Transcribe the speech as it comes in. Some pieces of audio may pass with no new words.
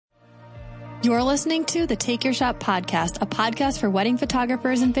You're listening to the Take Your Shot podcast, a podcast for wedding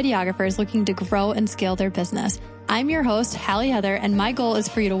photographers and videographers looking to grow and scale their business. I'm your host, Hallie Heather, and my goal is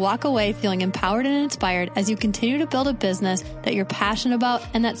for you to walk away feeling empowered and inspired as you continue to build a business that you're passionate about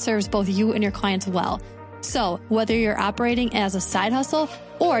and that serves both you and your clients well. So whether you're operating as a side hustle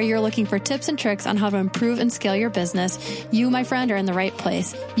or you're looking for tips and tricks on how to improve and scale your business, you, my friend, are in the right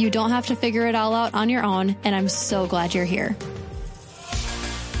place. You don't have to figure it all out on your own, and I'm so glad you're here.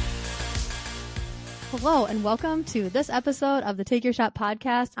 Hello, and welcome to this episode of the Take Your Shot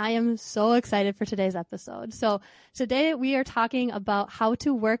podcast. I am so excited for today's episode. So today we are talking about how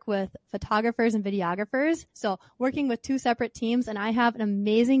to work with photographers and videographers. So working with two separate teams, and I have an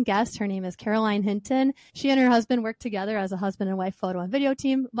amazing guest. Her name is Caroline Hinton. She and her husband work together as a husband and wife photo and video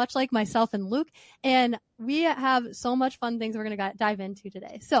team, much like myself and Luke. And we have so much fun things we're going to dive into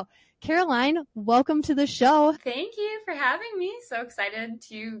today. So Caroline, welcome to the show. Thank you for having me. So excited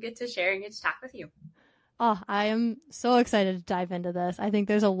to get to share and get to talk with you. Oh, I am so excited to dive into this. I think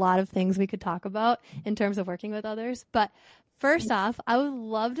there's a lot of things we could talk about in terms of working with others. But first off, I would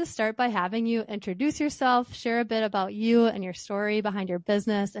love to start by having you introduce yourself, share a bit about you and your story behind your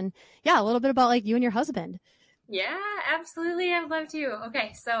business, and a little bit about like you and your husband. Yeah, absolutely. I'd love to.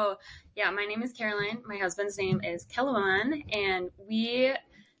 Okay, so my name is Caroline. My husband's name is Kelwan, and we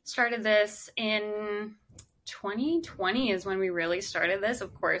started this in 2020 is when we really started this.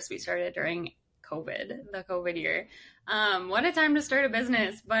 Of course, we started during the COVID year. What a time to start a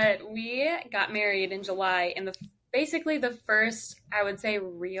business. But we got married in July, and basically the first, I would say,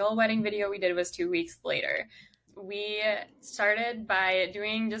 real wedding video we did was 2 weeks later. We started by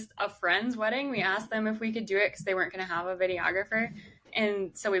doing just a friend's wedding. We asked them if we could do it because they weren't going to have a videographer.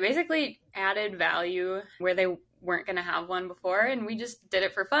 And so we basically added value where they weren't going to have one before. And we just did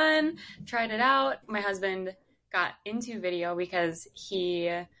it for fun, tried it out. My husband got into video because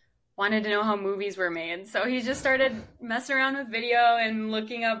he wanted to know how movies were made. So he just started messing around with video and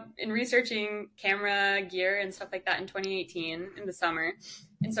looking up and researching camera gear and stuff like that in 2018 in the summer.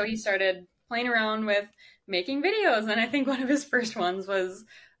 And so he started playing around with making videos. And I think one of his first ones was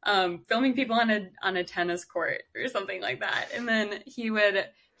filming people on a tennis court or something like that. And then he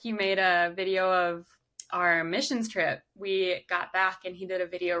made a video of our missions trip. We got back and he did a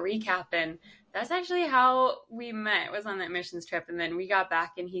video recap, and that's actually how we met, was on that missions trip. And then we got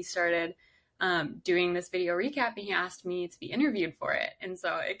back and he started doing this video recap, and he asked me to be interviewed for it. And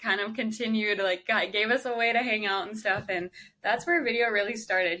so it kind of continued, gave us a way to hang out and stuff. And that's where video really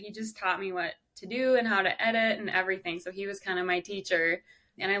started. He just taught me what to do and how to edit and everything. So he was kind of my teacher,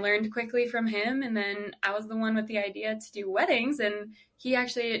 and I learned quickly from him. And then I was the one with the idea to do weddings, and he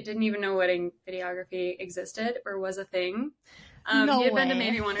actually didn't even know wedding videography existed or was a thing. No he had way. been to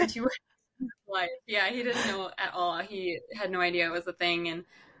maybe one or two life. Yeah, he didn't know at all. He had no idea it was a thing. And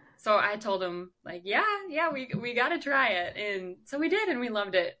so I told him, we got to try it. And so we did, and we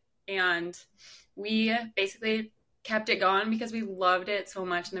loved it. And we basically kept it going because we loved it so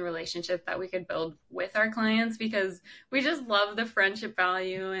much in the relationship that we could build with our clients, because we just love the friendship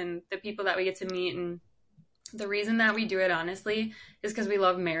value and the people that we get to meet. And the reason that we do it, honestly, is because we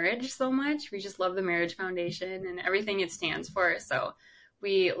love marriage so much. We just love the marriage foundation and everything it stands for. So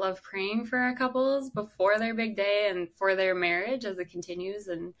we love praying for our couples before their big day and for their marriage as it continues,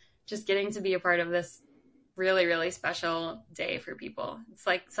 and just getting to be a part of this really, really special day for people. It's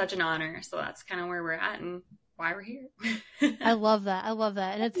like such an honor. So that's kind of where we're at and why we're here. I love that.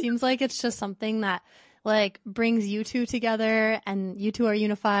 And it seems like it's just something that brings you two together, and you two are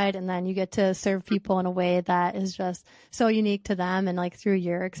unified, and then you get to serve people in a way that is just so unique to them and through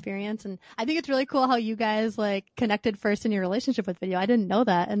your experience. And I think it's really cool how you guys connected first in your relationship with video. I didn't know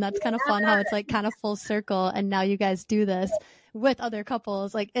that. And that's kind of fun how it's kind of full circle, and now you guys do this with other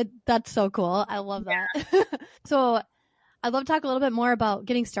couples. That's so cool. I love that. So I'd love to talk a little bit more about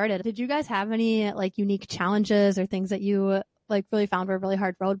getting started. Did you guys have any unique challenges or things that you really found were really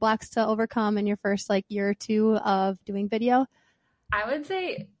hard roadblocks to overcome in your first year or two of doing video? I would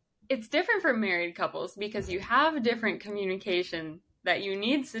say it's different for married couples because you have different communication that you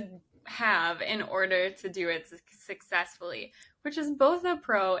need to have in order to do it successfully, which is both a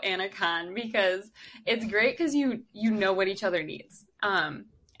pro and a con, because it's great because you know what each other needs.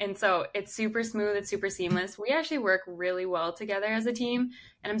 And so it's super smooth. It's super seamless. We actually work really well together as a team,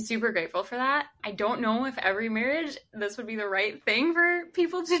 and I'm super grateful for that. I don't know if every marriage, this would be the right thing for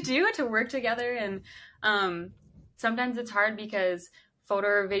people to do, to work together. And sometimes it's hard because photo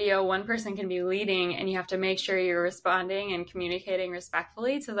or video, one person can be leading, and you have to make sure you're responding and communicating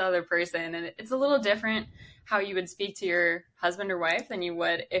respectfully to the other person. And it's a little different how you would speak to your husband or wife than you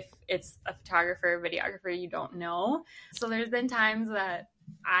would if it's a photographer or videographer you don't know. So there's been times that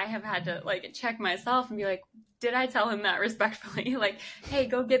I have had to like check myself and be like, did I tell him that respectfully? Like, hey,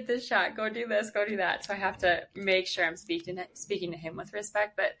 go get this shot, go do this, go do that. So I have to make sure I'm speaking to him with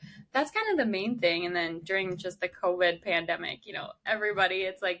respect. But that's kind of the main thing. And then during just the COVID pandemic, everybody,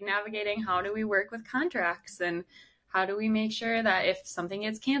 it's like navigating how do we work with contracts and how do we make sure that if something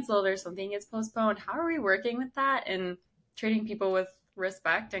gets canceled or something gets postponed, how are we working with that and treating people with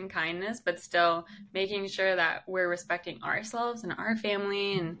respect and kindness, but still making sure that we're respecting ourselves and our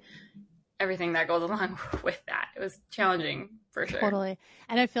family and everything that goes along with that. It was challenging for sure. Totally.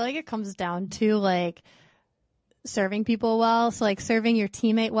 And I feel like it comes down to like serving people well. So like serving your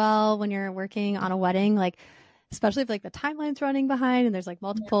teammate well when you're working on a wedding, like especially if like the timeline's running behind and there's like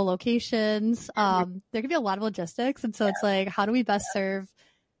multiple locations, there can be a lot of logistics. And so it's like, how do we best serve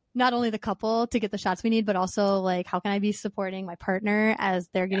not only the couple to get the shots we need, but also like, how can I be supporting my partner as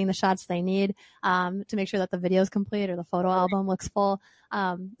they're getting the shots they need, to make sure that the video is complete or the photo album looks full.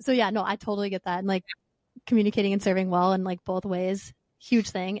 So yeah, no, I totally get that. And like communicating and serving well in like both ways, huge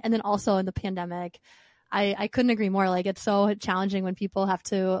thing. And then also in the pandemic, I couldn't agree more. Like it's so challenging when people have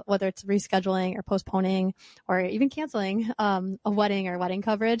to, whether it's rescheduling or postponing or even canceling, a wedding or wedding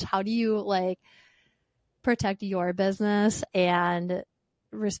coverage. How do you like protect your business and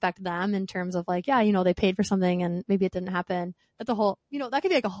respect them in terms of like, yeah, they paid for something and maybe it didn't happen. That's a whole, that could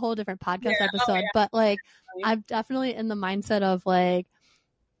be like a whole different podcast episode, but like, I'm definitely in the mindset of like,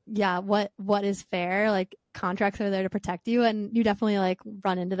 yeah, what is fair? Like contracts are there to protect you, and you definitely like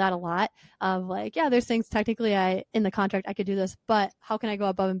run into that a lot of like, yeah, there's things technically in the contract I could do this, but how can I go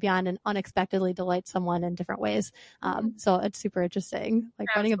above and beyond and unexpectedly delight someone in different ways? So it's super interesting.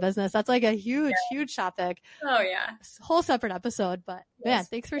 Like running a business, that's like a huge topic. Oh yeah. Whole separate episode, but man,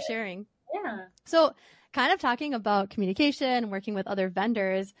 thanks for sharing. Yeah. So kind of talking about communication, working with other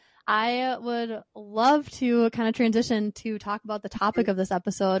vendors, I would love to kind of transition to talk about the topic of this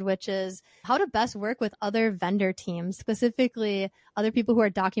episode, which is how to best work with other vendor teams, specifically other people who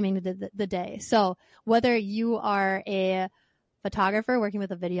are documenting the day. So whether you are a photographer working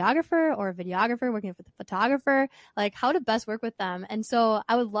with a videographer or a videographer working with a photographer, like how to best work with them. And so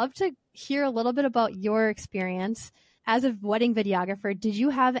I would love to hear a little bit about your experience as a wedding videographer. Did you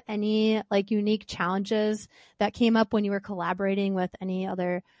have any like unique challenges that came up when you were collaborating with any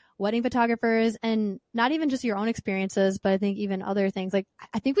other wedding photographers, and not even just your own experiences, but I think even other things? Like,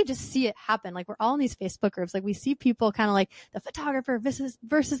 I think we just see it happen. Like we're all in these Facebook groups. Like we see people kind of like the photographer versus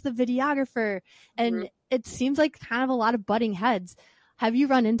the videographer. And it seems like kind of a lot of butting heads. Have you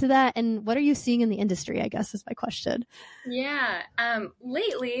run into that? And what are you seeing in the industry, I guess is my question. Yeah.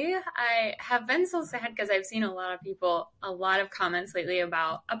 Lately I have been so sad because I've seen a lot of comments lately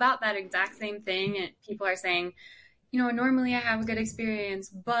about that exact same thing. And people are saying, normally I have a good experience,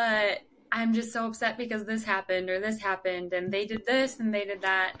 but I'm just so upset because this happened and they did this and they did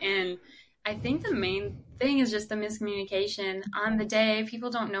that. And I think the main thing is just the miscommunication on the day.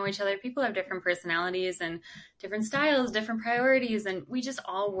 People don't know each other. People have different personalities and different styles, different priorities, and we just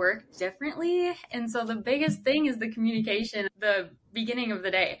all work differently. And so the biggest thing is the communication, the beginning of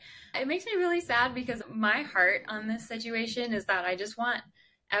the day. It makes me really sad because my heart on this situation is that I just want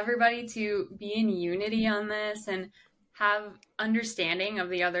everybody to be in unity on this and have understanding of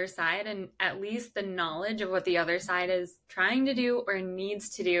the other side and at least the knowledge of what the other side is trying to do or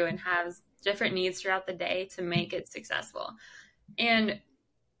needs to do and has different needs throughout the day to make it successful. And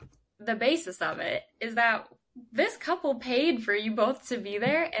the basis of it is that this couple paid for you both to be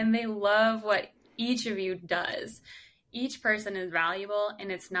there and they love what each of you does. Each person is valuable,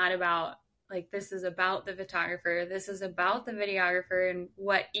 and it's not about like, this is about the photographer, this is about the videographer and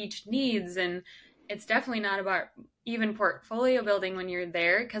what each needs. And it's definitely not about even portfolio building when you're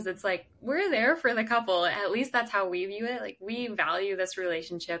there, because it's like, we're there for the couple. At least that's how we view it. Like, we value this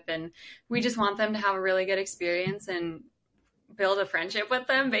relationship and we just want them to have a really good experience and build a friendship with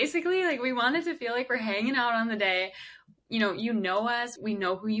them. Basically, like, we want it to feel like we're hanging out on the day. You know us, we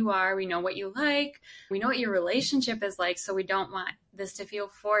know who you are, we know what you like, we know what your relationship is like. So we don't want this to feel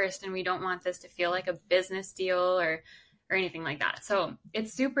forced, and we don't want this to feel like a business deal or anything like that. So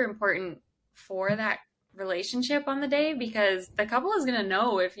it's super important for that relationship on the day, because the couple is going to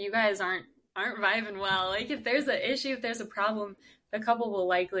know if you guys aren't vibing well. Like, if there's an issue, if there's a problem, the couple will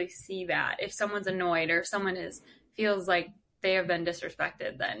likely see that. If someone's annoyed or if someone feels like they have been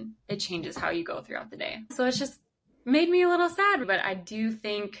disrespected, then it changes how you go throughout the day. So it's just made me a little sad, but I do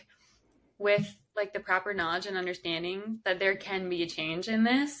think with like the proper knowledge and understanding that there can be a change in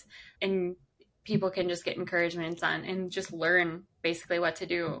this, and people can just get encouragements on and just learn basically what to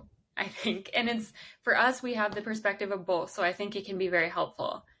do, I think. And it's, for us, we have the perspective of both. So I think it can be very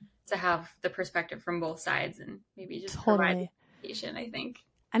helpful to have the perspective from both sides and maybe just provide I think.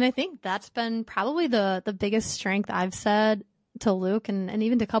 And I think that's been probably the biggest strength I've said to Luke and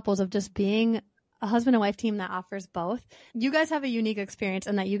even to couples of just being a husband and wife team that offers both. You guys have a unique experience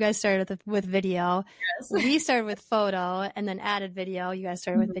in that you guys started with video. Yes. We started with photo and then added video. You guys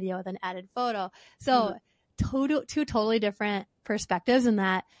started with video, then added photo. So two totally different perspectives in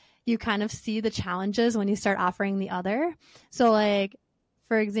that you kind of see the challenges when you start offering the other. So like,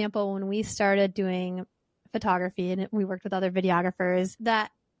 for example, when we started doing photography and we worked with other videographers, that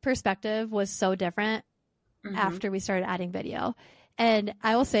perspective was so different after we started adding video. And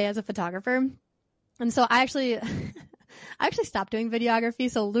I will say as a photographer, and so I actually stopped doing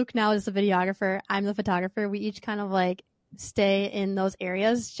videography. So Luke now is the videographer. I'm the photographer. We each kind of like stay in those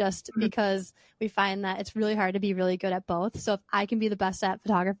areas just because we find that it's really hard to be really good at both. So if I can be the best at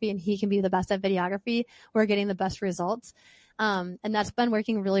photography and he can be the best at videography, we're getting the best results. And that's been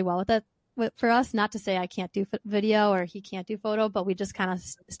working really well with it. For us, not to say I can't do video or he can't do photo, but we just kind of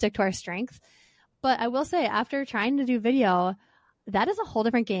stick to our strengths. But I will say after trying to do video, that is a whole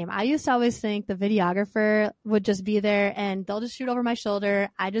different game. I used to always think the videographer would just be there and they'll just shoot over my shoulder.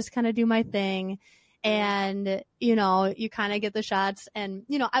 I just kind of do my thing. And, you know, you kind of get the shots. And,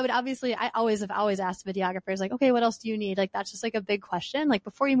 you know, I always have asked videographers, like, okay, what else do you need? Like, that's just like a big question. Like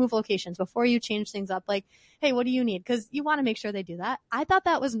before you move locations, before you change things up, like, hey, what do you need? Because you want to make sure they do that. I thought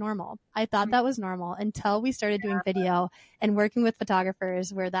that was normal. Until we started doing video and working with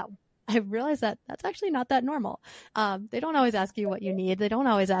photographers where I realized that that's actually not that normal. They don't always ask you what you need. They don't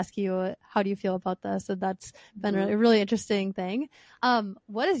always ask you, how do you feel about this? So that's been a really interesting thing.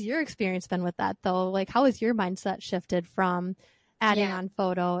 What has your experience been with that though? Like, how has your mindset shifted from adding on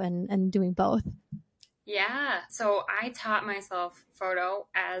photo and doing both? Yeah. So I taught myself photo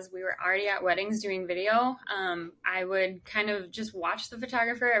as we were already at weddings doing video. I would kind of just watch the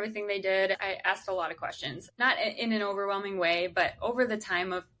photographer, everything they did. I asked a lot of questions, not in an overwhelming way, but over the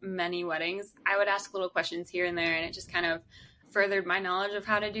time of many weddings, I would ask little questions here and there, and it just kind of furthered my knowledge of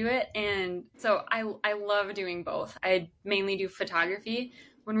how to do it. And so I love doing both. I mainly do photography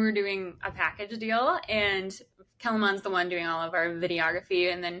when we were doing a package deal, and Kelman's the one doing all of our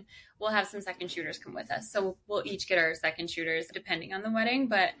videography, and then we'll have some second shooters come with us. So we'll each get our second shooters depending on the wedding.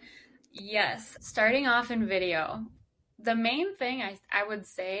 But yes, starting off in video, the main thing I would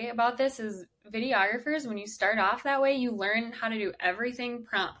say about this is videographers, when you start off that way, you learn how to do everything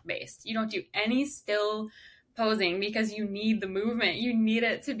prompt based. You don't do any still posing because you need the movement. You need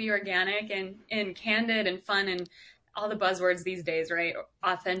it to be organic and candid and fun and all the buzzwords these days, right?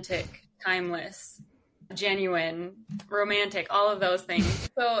 Authentic, timeless, genuine, romantic, all of those things.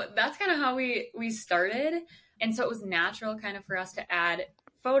 So that's kind of how we started. And so it was natural kind of for us to add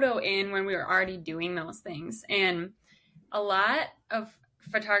photo in when we were already doing those things. And a lot of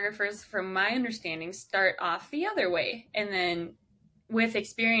photographers, from my understanding, start off the other way and then with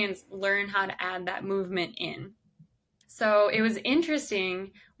experience learn how to add that movement in. So it was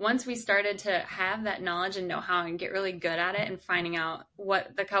interesting once we started to have that knowledge and know-how and get really good at it and finding out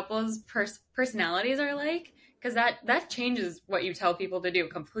what the couple's personalities are like, because that changes what you tell people to do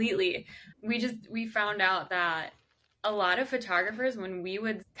completely. We found out that a lot of photographers, when we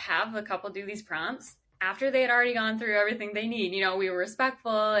would have the couple do these prompts, after they had already gone through everything they need, you know, we were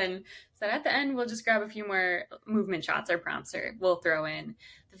respectful and said at the end, we'll just grab a few more movement shots or prompts or we'll throw in.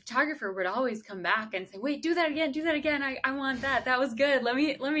 The photographer would always come back and say, wait, do that again. I want that. That was good. Let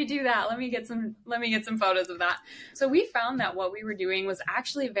me do that. Let me get some photos of that. So we found that what we were doing was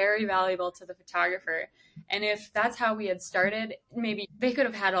actually very valuable to the photographer. And if that's how we had started, maybe they could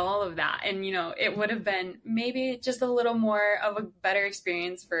have had all of that. And, you know, it would have been maybe just a little more of a better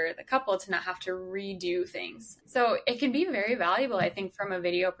experience for the couple to not have to redo things. So it can be very valuable, I think, from a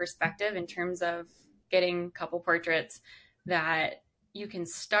video perspective in terms of getting couple portraits that you can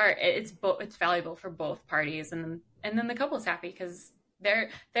start. It's valuable for both parties. And then the couple's happy because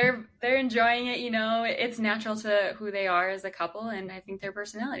they're enjoying it. You know, it's natural to who they are as a couple. And I think their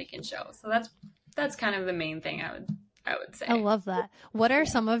personality can show. So that's kind of the main thing I would say. I love that. What are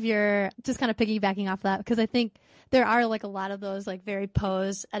some of your, just kind of piggybacking off that, because I think there are like a lot of those like very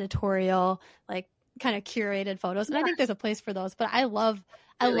posed editorial, like kind of curated photos. And I think there's a place for those, but I love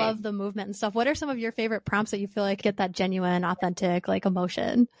the movement and stuff. What are some of your favorite prompts that you feel like get that genuine, authentic, like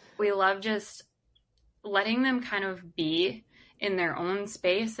emotion? We love just letting them kind of be in their own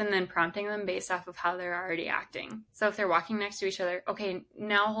space and then prompting them based off of how they're already acting. So if they're walking next to each other, okay,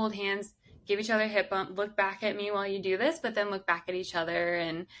 now hold hands, give each other a hip bump, look back at me while you do this, but then look back at each other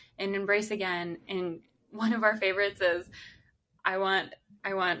and embrace again. And one of our favorites is I want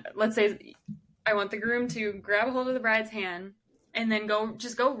the groom to grab a hold of the bride's hand and then go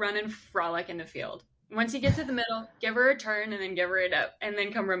run and frolic in the field. once you get to the middle, give her a turn and then give her it up and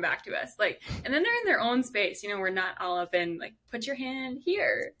then come run back to us. Like, and then they're in their own space. You know, we're not all up in like, put your hand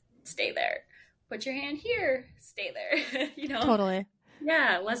here, stay there. Put your hand here, stay there. You know? Totally.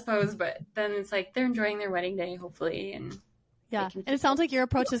 Yeah, less pose, but then it's like they're enjoying their wedding day, hopefully. And yeah. And it sounds like your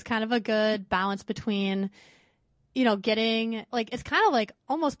approach is kind of a good balance between, you know, getting like, it's kind of like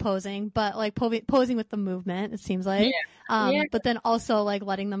almost posing, but like posing with the movement, it seems like. Yeah. But then also like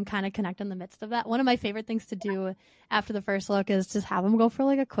letting them kind of connect in the midst of that. One of my favorite things to do after the first look is just have them go for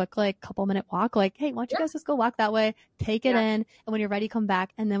like a quick, like couple minute walk. Like, hey, why don't you guys just go walk that way, take it in. And when you're ready, come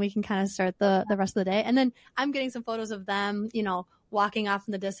back. And then we can kind of start the rest of the day. And then I'm getting some photos of them, you know, walking off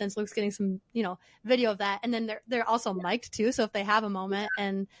in the distance. Luke's getting some, you know, video of that. And then they're also mic'd too. So if they have a moment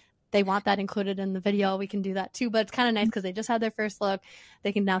and they want that included in the video, we can do that too. But it's kind of nice because they just had their first look.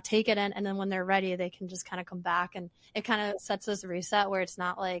 They can now take it in. And then when they're ready, they can just kind of come back. And it kind of sets this reset where it's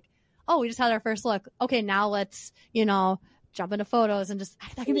not like, oh, we just had our first look. Okay, now let's, you know, jump into photos and just,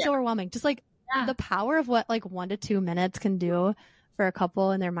 that can be so overwhelming. Just like the power of what like 1 to 2 minutes can do for a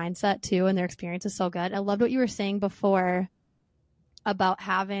couple and their mindset too. And their experience is so good. I loved what you were saying before about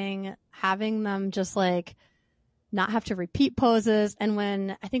having them just like, not have to repeat poses. And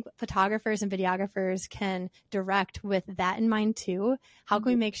when I think photographers and videographers can direct with that in mind too, how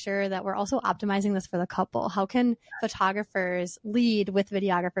can we make sure that we're also optimizing this for the couple? How can photographers lead with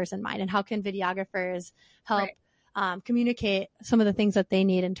videographers in mind? And how can videographers help communicate some of the things that they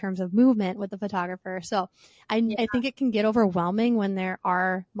need in terms of movement with the photographer? So I think it can get overwhelming when there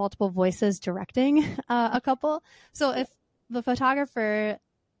are multiple voices directing a couple. So if the photographer,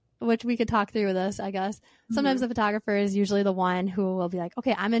 which we could talk through with this, I guess. Sometimes the photographer is usually the one who will be like,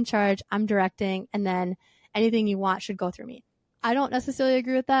 okay, I'm in charge, I'm directing, and then anything you want should go through me. I don't necessarily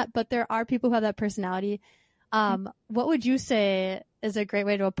agree with that, but there are people who have that personality. What would you say is a great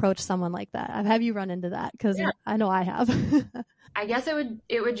way to approach someone like that? Have you run into that? Because I know I have. I guess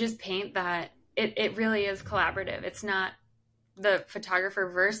it would just paint that it really is collaborative. It's not the photographer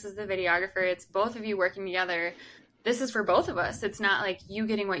versus the videographer. It's both of you working together. This is for both of us. It's not like you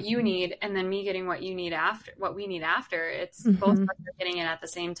getting what you need and then me getting what we need after. It's both of us are getting it at the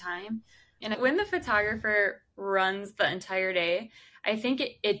same time. And when the photographer runs the entire day, I think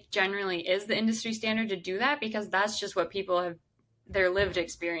it generally is the industry standard to do that because that's just what people have, their lived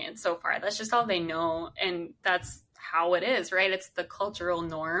experience so far. That's just all they know. And that's how it is, right? It's the cultural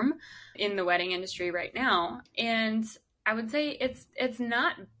norm in the wedding industry right now. And I would say it's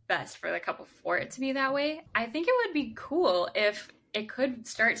not best for the couple for it to be that way. I think it would be cool if it could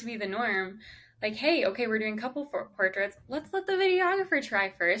start to be the norm. Like, hey, okay, we're doing couple portraits. Let's let the videographer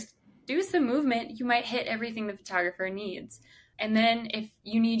try first. Do some movement. You might hit everything the photographer needs. And then if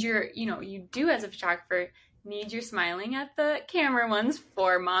you need you do as a photographer, need your smiling at the camera ones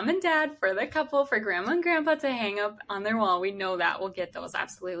for mom and dad, for the couple, for grandma and grandpa to hang up on their wall. We know that we'll get those.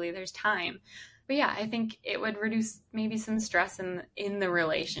 Absolutely. There's time. But yeah, I think it would reduce maybe some stress in the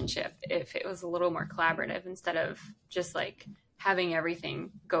relationship if it was a little more collaborative instead of just like having everything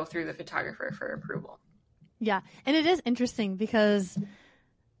go through the photographer for approval. Yeah. And it is interesting because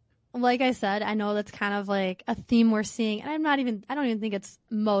like I said, I know that's kind of like a theme we're seeing. And I don't even think it's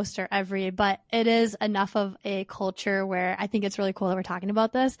most or every, but it is enough of a culture where I think it's really cool that we're talking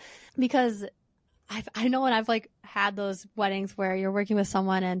about this because I know when I've like had those weddings where you're working with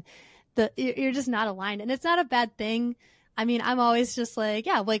someone and you're just not aligned, and it's not a bad thing. I mean, I'm always just like,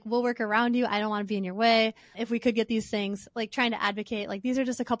 yeah, like we'll work around you. I don't want to be in your way. If we could get these things, like trying to advocate, like these are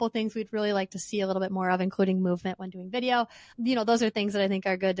just a couple of things we'd really like to see a little bit more of, including movement when doing video. You know, those are things that I think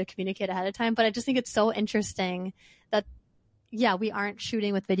are good to communicate ahead of time. But I just think it's so interesting that, yeah, we aren't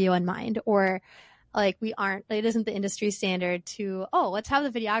shooting with video in mind, or like it isn't the industry standard to, let's have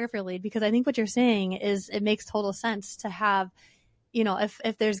the videographer lead, because I think what you're saying is it makes total sense to have, you know,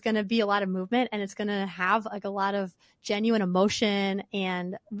 if there's going to be a lot of movement and it's going to have like a lot of genuine emotion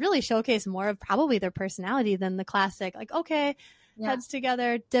and really showcase more of probably their personality than the classic, like, okay, heads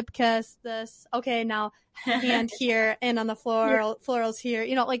together, dip kiss, this, okay, now hand here and on the floor, florals here,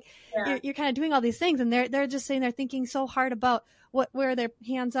 you know, like you're kind of doing all these things and they're just sitting there thinking so hard about where their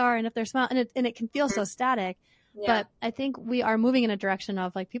hands are and if they're smiling, and it can feel so static. But I think we are moving in a direction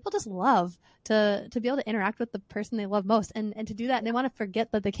of like people just love to be able to interact with the person they love most and to do that. And they want to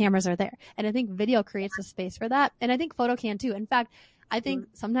forget that the cameras are there. And I think video creates a space for that. And I think photo can too. In fact, I think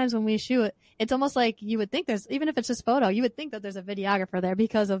sometimes when we shoot, it's almost like you would think even if it's just photo, you would think that there's a videographer there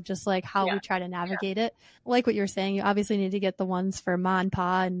because of just like how we try to navigate it. Like what you were saying, you obviously need to get the ones for ma and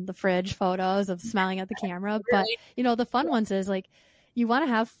pa and the fridge photos of smiling at the camera. But, you know, the fun ones is like, you want to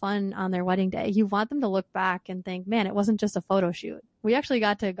have fun on their wedding day. You want them to look back and think, man, it wasn't just a photo shoot. We actually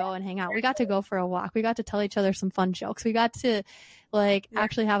got to go and hang out. We got to go for a walk. We got to tell each other some fun jokes. We got to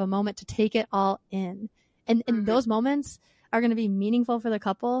actually have a moment to take it all in. And those moments are going to be meaningful for the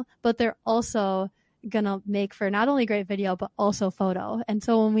couple, but they're also going to make for not only great video, but also photo. And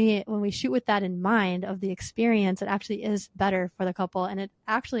so when we shoot with that in mind of the experience, it actually is better for the couple. And it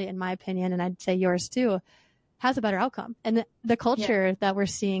actually, in my opinion, and I'd say yours too, has a better outcome. And the culture that we're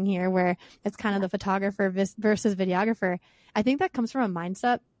seeing here, where it's kind of the photographer versus videographer, I think that comes from a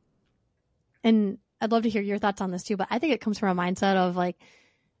mindset. And I'd love to hear your thoughts on this too, but I think it comes from a mindset of like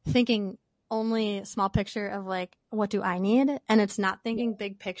thinking only small picture of like, what do I need? And it's not thinking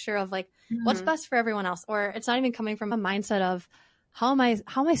big picture of like, what's best for everyone else? Or it's not even coming from a mindset of how am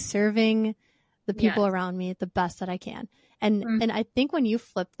I serving the people around me the best that I can? And I think when you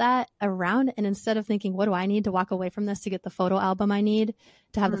flip that around, and instead of thinking, what do I need to walk away from this to get the photo album I need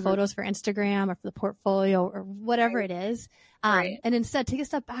to have the photos for Instagram or for the portfolio or whatever it is. And instead take a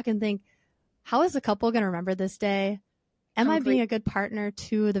step back and think, how is the couple going to remember this day? Am I being a good partner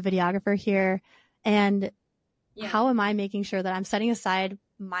to the videographer here? And how am I making sure that I'm setting aside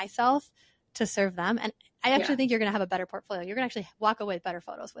myself to serve them? And I actually think you're going to have a better portfolio. You're going to actually walk away with better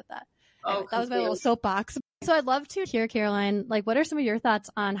photos with that. Anyway, that was my little soapbox. So I'd love to hear, Caroline, like, what are some of your thoughts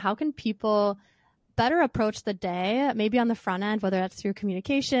on how can people better approach the day, maybe on the front end, whether that's through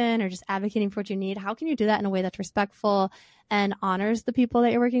communication or just advocating for what you need? How can you do that in a way that's respectful and honors the people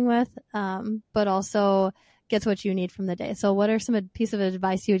that you're working with, but also gets what you need from the day? So what are some piece of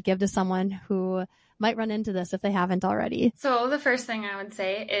advice you would give to someone who might run into this if they haven't already? So the first thing I would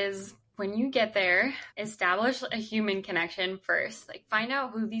say is, when you get there, establish a human connection first. Like, find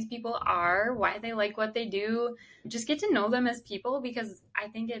out who these people are, why they like what they do. Just get to know them as people, because I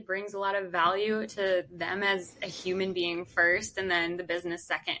think it brings a lot of value to them as a human being first, and then the business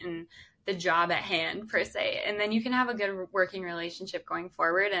second, and the job at hand per se. And then you can have a good working relationship going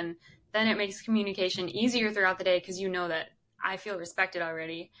forward. And then it makes communication easier throughout the day, because you know that I feel respected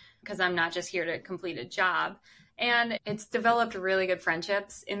already, because I'm not just here to complete a job. And it's developed really good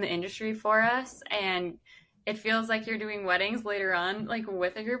friendships in the industry for us. And it feels like you're doing weddings later on, like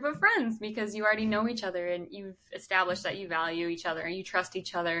with a group of friends, because you already know each other and you've established that you value each other and you trust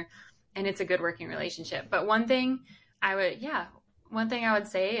each other, and it's a good working relationship. But one thing I would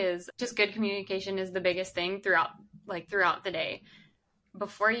say is just good communication is the biggest thing throughout the day.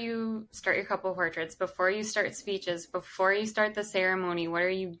 Before you start your couple portraits, before you start speeches, before you start the ceremony, what are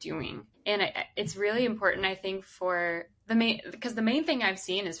you doing? And it's really important, I think, because the main thing I've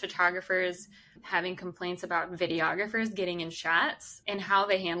seen is photographers having complaints about videographers getting in shots and how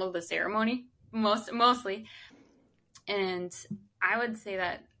they handle the ceremony, mostly. And I would say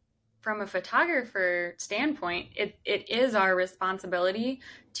that from a photographer standpoint, it is our responsibility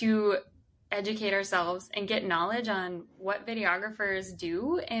to educate ourselves and get knowledge on what videographers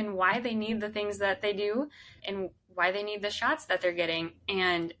do and why they need the things that they do and why they need the shots that they're getting.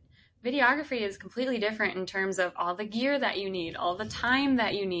 And videography is completely different in terms of all the gear that you need, all the time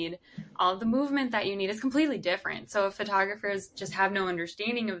that you need, all the movement that you need is completely different. So if photographers just have no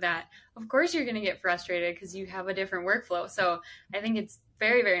understanding of that, of course you're going to get frustrated because you have a different workflow. So I think it's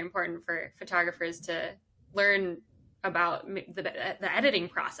very, very important for photographers to learn about the editing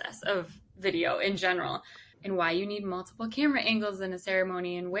process of video in general, and why you need multiple camera angles in a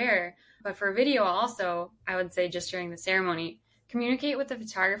ceremony and where. But for video also, I would say just during the ceremony, communicate with the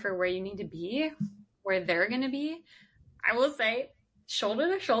photographer where you need to be, where they're going to be. I will say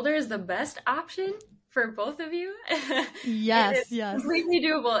shoulder to shoulder is the best option for both of you. Yes. Completely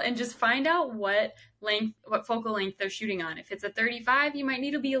doable. And just find out what focal length they're shooting on. If it's a 35, you might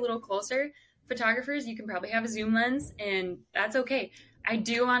need to be a little closer. Photographers, you can probably have a zoom lens, and that's okay. I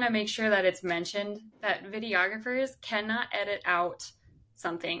do want to make sure that it's mentioned that videographers cannot edit out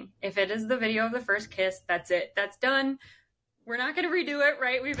something. If it is the video of the first kiss, that's it. That's done. We're not going to redo it,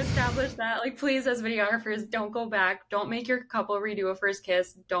 right? We've established that. Like, please, as videographers, don't go back. Don't make your couple redo a first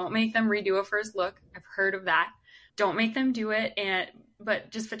kiss. Don't make them redo a first look. I've heard of that. Don't make them do it.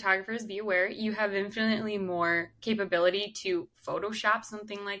 But just photographers, be aware, you have infinitely more capability to Photoshop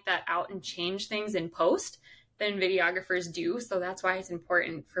something like that out and change things in post than videographers do. So that's why it's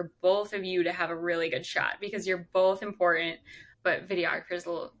important for both of you to have a really good shot, because you're both important, but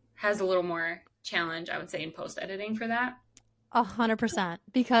videographers has a little more challenge, I would say, in post editing for that. 100%,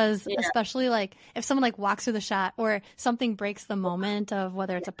 because especially like if someone like walks through the shot or something breaks the moment of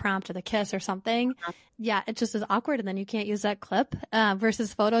whether it's a prompt or the kiss or something, it just is awkward, and then you can't use that clip.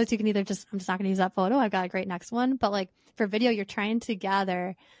 Versus photos, you can either I'm just not going to use that photo. I've got a great next one. But like for video, you're trying to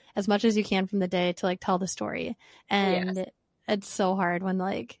gather as much as you can from the day to like tell the story. And it's so hard when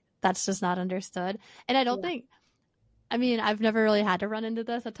like that's just not understood. And I don't think, I mean, I've never really had to run into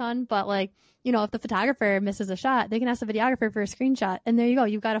this a ton, but like, you know, if the photographer misses a shot, they can ask the videographer for a screenshot, and there you go.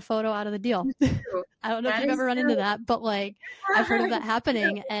 You've got a photo out of the deal. I don't know if That you've is ever run true. into that, but like I've heard of that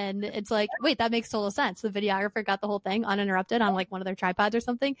happening, and it's like, wait, that makes total sense. The videographer got the whole thing uninterrupted on like one of their tripods or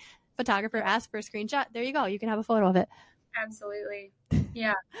something. Photographer asked for a screenshot. There you go. You can have a photo of it. Absolutely.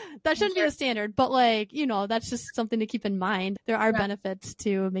 Yeah. That shouldn't be the standard, but like, you know, that's just something to keep in mind. There are benefits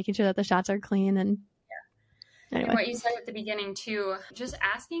to making sure that the shots are clean. And anyway. And what you said at the beginning too, just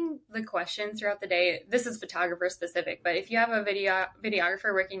asking the questions throughout the day. This is photographer specific, but if you have a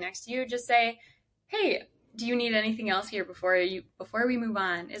videographer working next to you, just say, hey, do you need anything else here before we move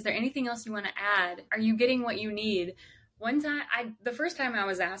on? Is there anything else you want to add? Are you getting what you need? One time, the first time I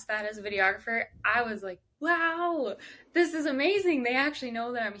was asked that as a videographer, I was like, wow, this is amazing. They actually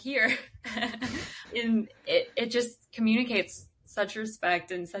know that I'm here. And it just communicates such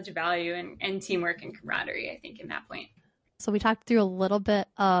respect and such value and teamwork and camaraderie, I think, in that point. So we talked through a little bit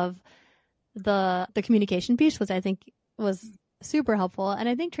of the communication piece, which I think was super helpful. And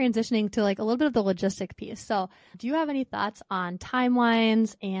I think transitioning to like a little bit of the logistic piece. So do you have any thoughts on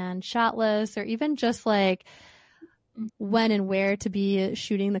timelines and shot lists, or even just like when and where to be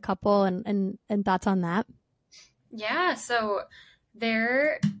shooting the couple, and thoughts on that? Yeah, so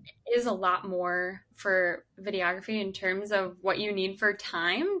there is a lot more for videography in terms of what you need for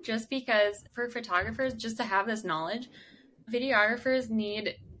time, just because for photographers, just to have this knowledge, videographers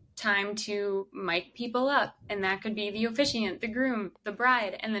need time to mic people up, and that could be the officiant, the groom, the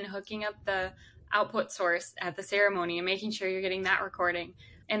bride, and then hooking up the output source at the ceremony and making sure you're getting that recording.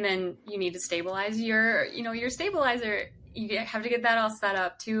 And then you need to stabilize your stabilizer. You have to get that all set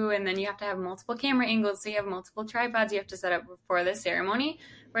up too, and then you have to have multiple camera angles, so you have multiple tripods you have to set up before the ceremony.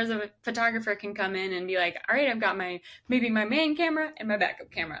 Whereas a photographer can come in and be like, all right, I've got maybe my main camera and my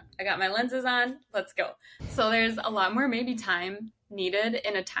backup camera. I got my lenses on, let's go. So there's a lot more maybe time needed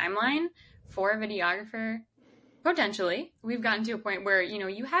in a timeline for a videographer. Potentially, we've gotten to a point where,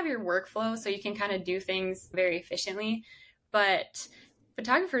 you have your workflow, so you can kind of do things very efficiently, but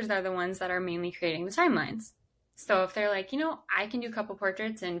photographers are the ones that are mainly creating the timelines. So if they're like, I can do a couple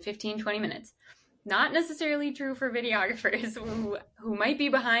portraits in 15, 20 minutes. Not necessarily true for videographers who might be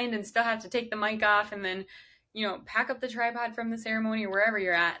behind and still have to take the mic off and then, pack up the tripod from the ceremony or wherever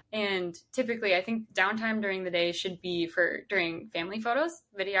you're at. And typically, I think downtime during the day should be during family photos.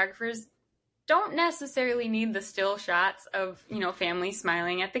 Videographers don't necessarily need the still shots of, family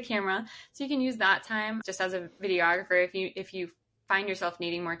smiling at the camera. So you can use that time just as a videographer if you find yourself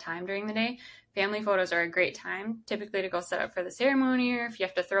needing more time during the day. Family photos are a great time, typically to go set up for the ceremony, or if you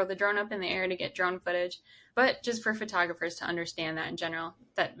have to throw the drone up in the air to get drone footage. But just for photographers to understand that in general,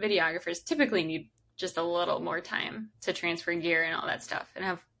 that videographers typically need just a little more time to transfer gear and all that stuff and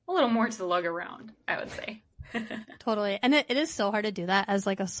have a little more to lug around, I would say. Totally. And it is so hard to do that as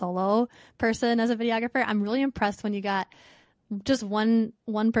like a solo person, as a videographer. I'm really impressed when you got just one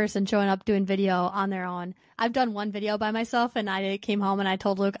person showing up doing video on their own. I've done one video by myself, and I came home and I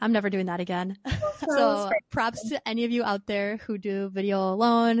told Luke, I'm never doing that again. So props to any of you out there who do video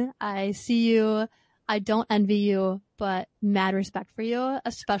alone. I see you. I don't envy you, but mad respect for you,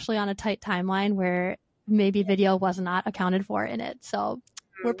 especially on a tight timeline where maybe video was not accounted for in it. So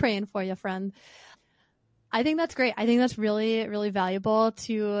we're praying for you, friend. I think that's great. I think that's really, really valuable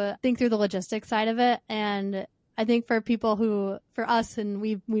to think through the logistics side of it. And I think for us, and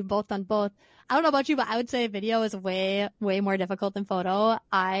we've both done both. I don't know about you, but I would say video is way, way more difficult than photo.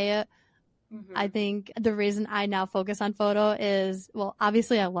 I think the reason I now focus on photo is, well,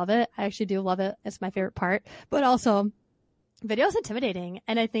 obviously I love it. I actually do love it. It's my favorite part, but also video is intimidating.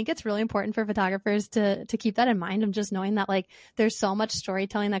 And I think it's really important for photographers to keep that in mind, of just knowing that like there's so much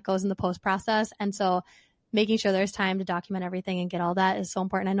storytelling that goes in the post process. And so making sure there's time to document everything and get all that is so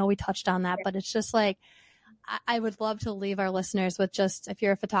important. I know we touched on that, but it's just like, I would love to leave our listeners with just, if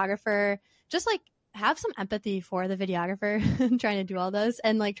you're a photographer, just like have some empathy for the videographer trying to do all this,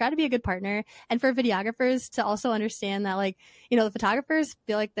 and like try to be a good partner. And for videographers to also understand that like, the photographers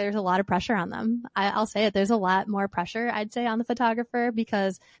feel like there's a lot of pressure on them. I'll say it. There's a lot more pressure, I'd say, on the photographer,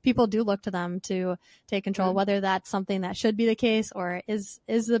 because people do look to them to take control, whether that's something that should be the case or is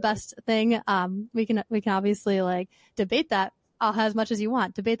the best thing. We can obviously like debate that as much as you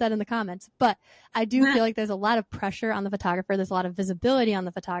want. Debate that in the comments. But I do feel like there's a lot of pressure on the photographer. There's a lot of visibility on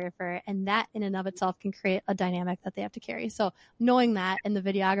the photographer, and that in and of itself can create a dynamic that they have to carry. So knowing that, and the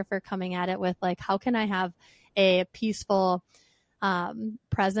videographer coming at it with like, how can I have a peaceful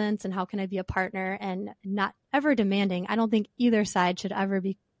presence, and how can I be a partner and not ever demanding? I don't think either side should ever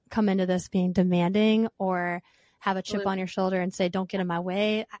come into this being demanding or have a chip on your shoulder and say, don't get in my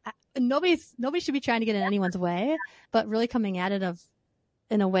way. Nobody should be trying to get in anyone's way, but really coming at it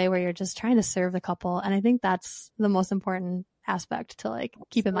in a way where you're just trying to serve the couple. And I think that's the most important aspect to like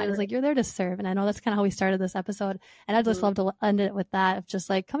keep in mind is like, you're there to serve. And I know that's kind of how we started this episode. And I'd just love to end it with that of just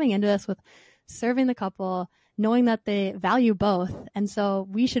like coming into this with serving the couple, knowing that they value both. And so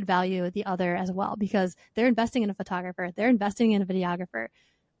we should value the other as well, because they're investing in a photographer, they're investing in a videographer.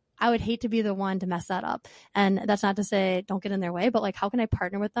 I would hate to be the one to mess that up. And that's not to say don't get in their way, but like, how can I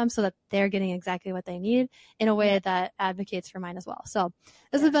partner with them so that they're getting exactly what they need in a way that advocates for mine as well? So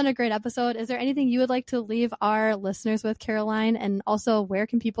this has been a great episode. Is there anything you would like to leave our listeners with, Caroline? And also, where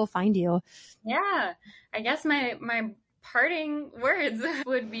can people find you? Yeah, I guess my parting words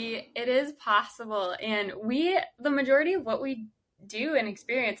would be, it is possible. And the majority of what we do and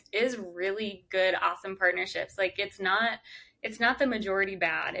experience is really good, awesome partnerships. Like it's not the majority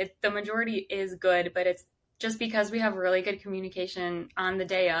bad. The majority is good, but it's just because we have really good communication on the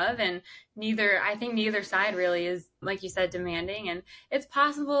day of, and I think neither side really is, like you said, demanding, and it's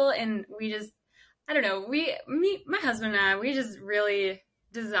possible. And we just, I don't know, my husband and I, we just really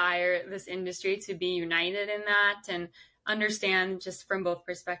desire this industry to be united in that and understand just from both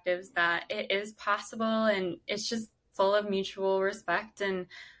perspectives that it is possible, and it's just full of mutual respect and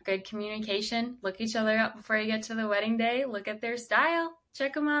good communication. Look each other up before you get to the wedding day. Look at their style.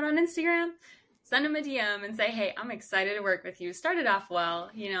 Check them out on Instagram. Send them a DM and say, hey, I'm excited to work with you. Start it off well.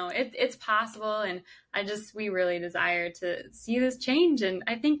 You know, it's possible. And we really desire to see this change. And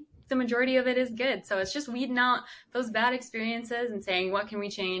I think the majority of it is good. So it's just weeding out those bad experiences and saying, what can we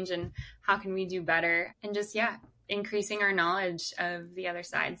change and how can we do better? And just, increasing our knowledge of the other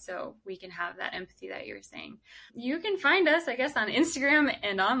side so we can have that empathy that you were saying. You can find us, I guess, on Instagram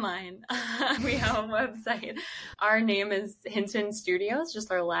and online. We have a website. Our name is Hinton Studios,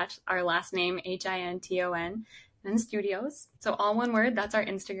 just our last name, Hinton, and Studios. So all one word, that's our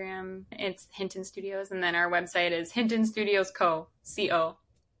Instagram. It's Hinton Studios. And then our website is Hinton Studios Co. C-O.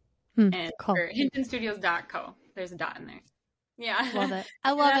 And cool. or hintonstudios.co. There's a dot in there. Yeah. Love it.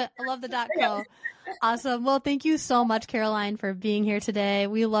 I love it. I love the .co. Awesome. Well, thank you so much, Caroline, for being here today.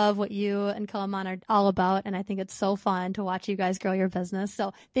 We love what you and Kalaman are all about, and I think it's so fun to watch you guys grow your business.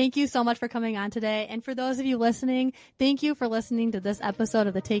 So thank you so much for coming on today. And for those of you listening, thank you for listening to this episode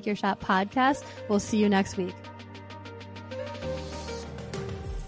of the Take Your Shot podcast. We'll see you next week.